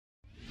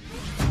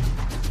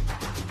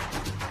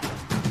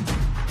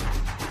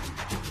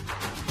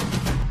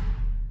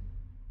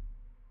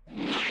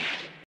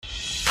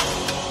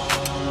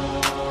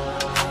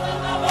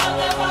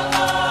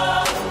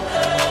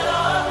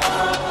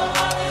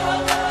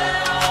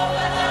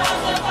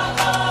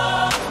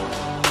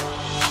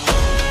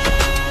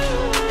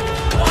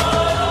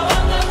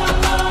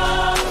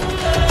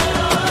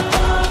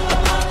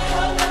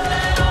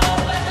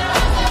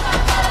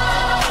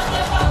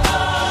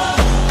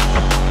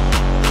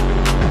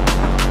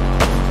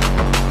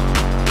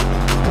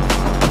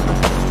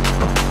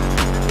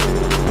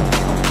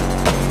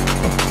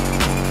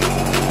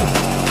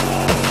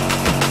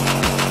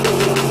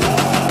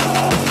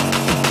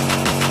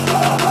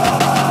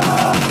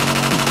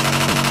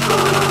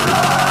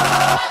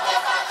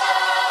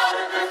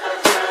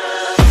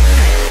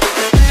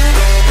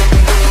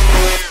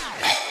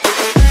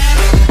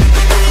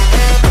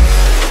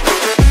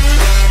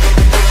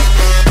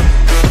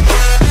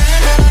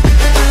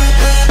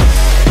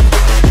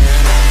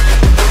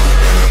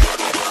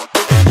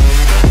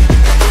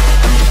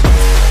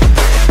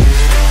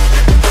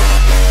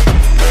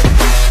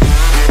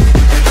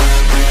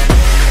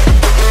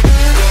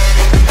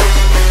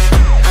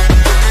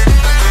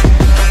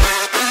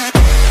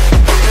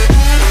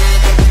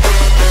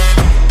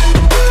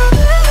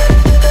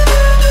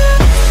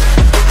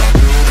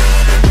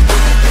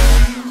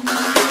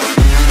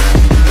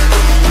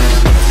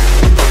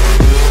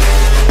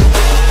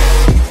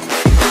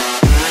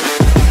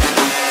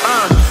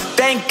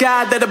thank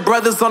God that the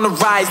brothers on the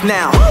rise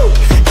now.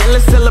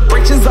 Endless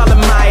celebrations all in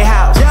my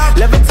house.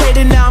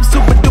 Levitating now, I'm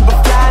super duper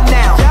fly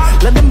now.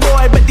 London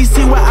boy, but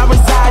DC where I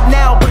reside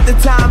now. Put the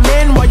time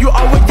in while you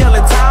always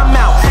yelling time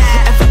out.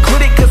 And for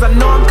quit it, cause I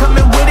know I'm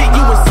coming with it.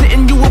 You were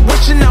sitting, you were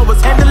wishing I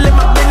was handling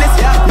my business.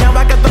 Now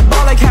I got the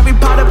ball like Harry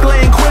Potter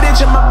playing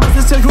Quidditch. And my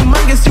business is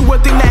humongous, you would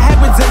think that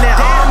happens in there.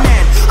 Damn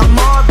man, I'm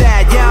all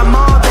that, yeah I'm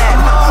all that.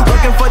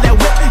 Working for that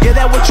whip, yeah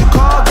that what you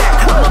call that.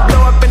 I'ma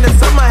blow up in the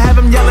summer,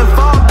 have him yelling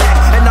fall back.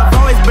 And I've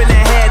always been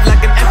ahead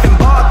like an effing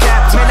ball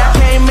cap. Man, I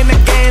came in the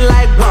game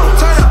like whoa.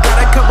 Got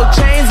a couple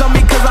chains on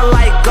me cause I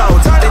like gold.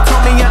 They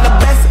told me I'm the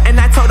best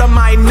and I told them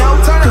I know.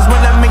 Cause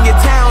when I'm in your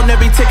town,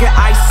 every ticket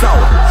I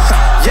sold.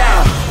 Yeah,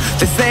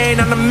 they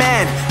saying I'm the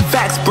man.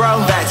 Facts bro,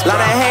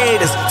 lot of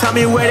haters, tell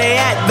me where they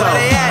at though.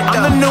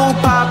 I'm the new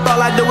pop, all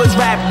I do is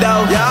rap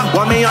though.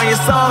 Want me on your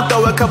song,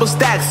 throw a couple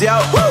stacks, yo.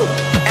 Woo!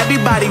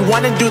 Everybody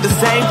wanna do the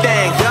same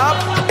thing, yup.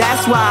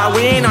 That's why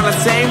we ain't on the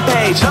same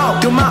page.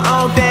 Do my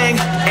own thing,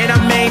 and I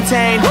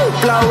maintain.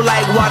 Flow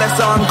like water,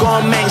 so I'm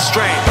going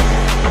mainstream.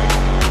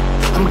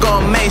 I'm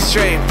going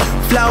mainstream.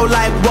 Flow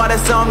like water,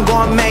 so I'm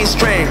going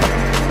mainstream.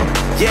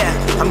 Yeah,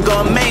 I'm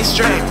going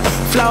mainstream.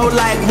 Flow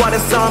like water,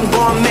 so I'm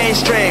going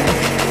mainstream.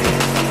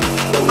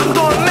 I'm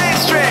going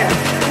mainstream.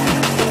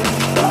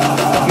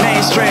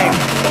 Mainstream.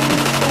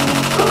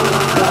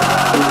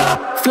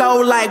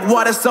 Flow like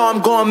water, so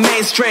I'm going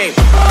mainstream.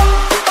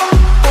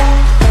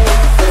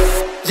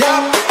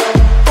 Yup.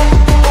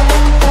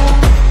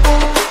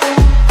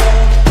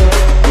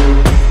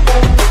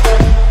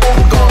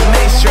 I'm going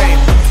mainstream.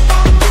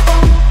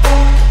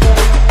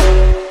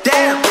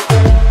 Damn.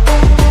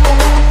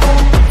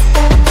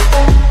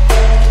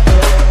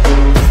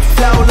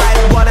 Flow like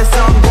water, so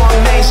I'm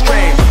going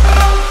mainstream.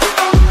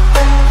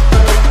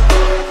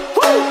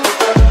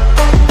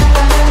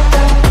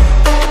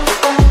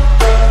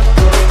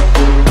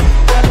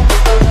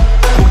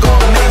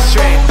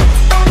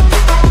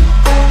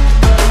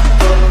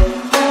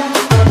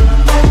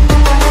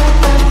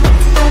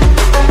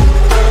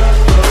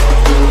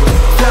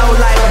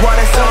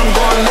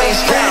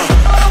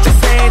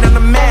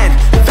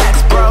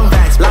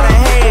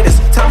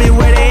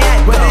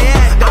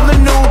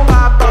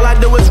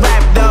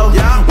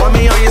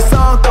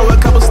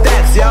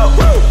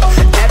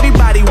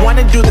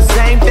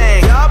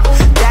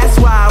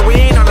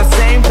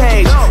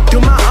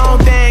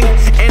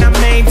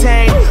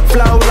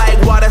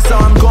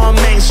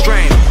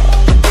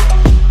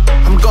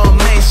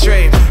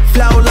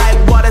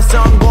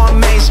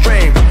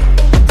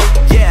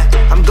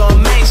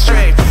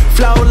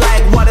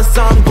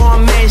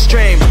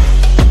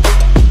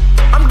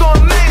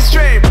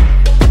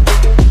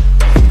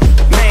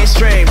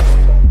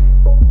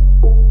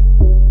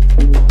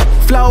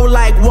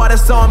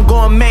 So I'm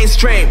going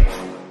mainstream.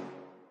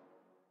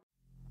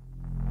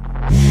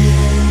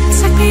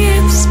 Take me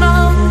in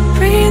slow,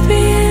 breathe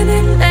me in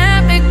and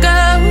let me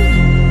go.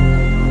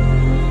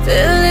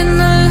 Filling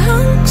the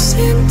lungs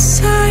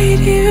inside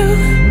you,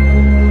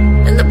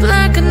 and the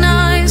blackened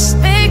eyes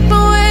make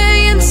my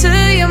way into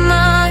your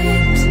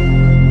mind.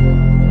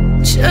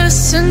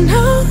 Just to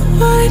know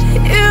what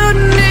you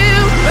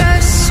knew.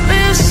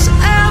 Restless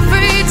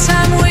every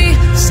time we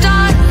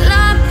start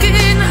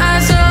locking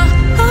eyes up.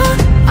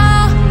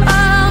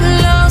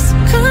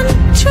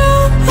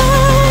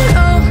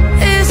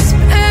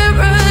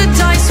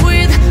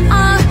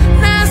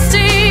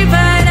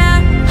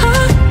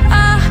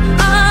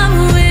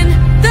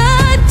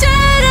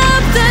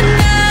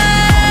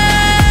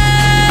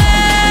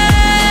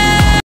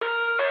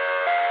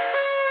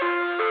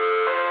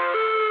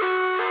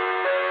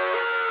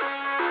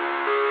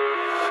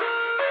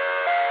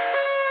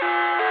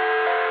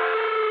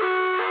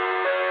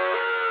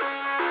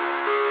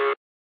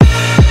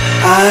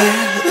 I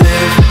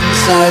live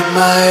inside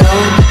my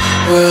own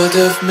world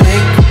of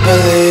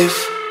make-believe.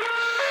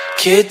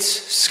 Kids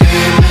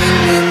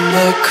screaming in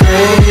the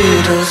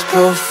cradles,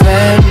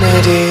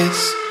 profanities.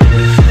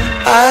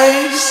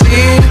 I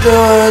see the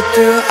world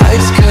through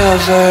eyes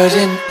covered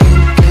in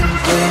ink and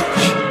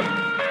bleach.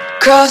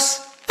 Cross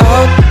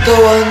out the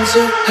ones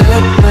who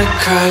heard my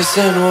cries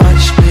and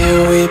watched me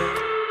weep.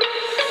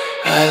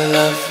 I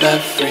love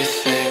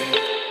everything.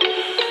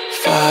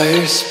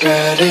 Fire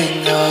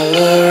spreading all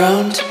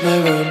around my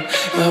room.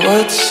 My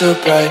world's so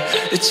bright,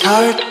 it's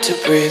hard to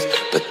breathe,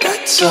 but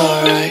that's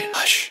alright.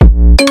 Hush.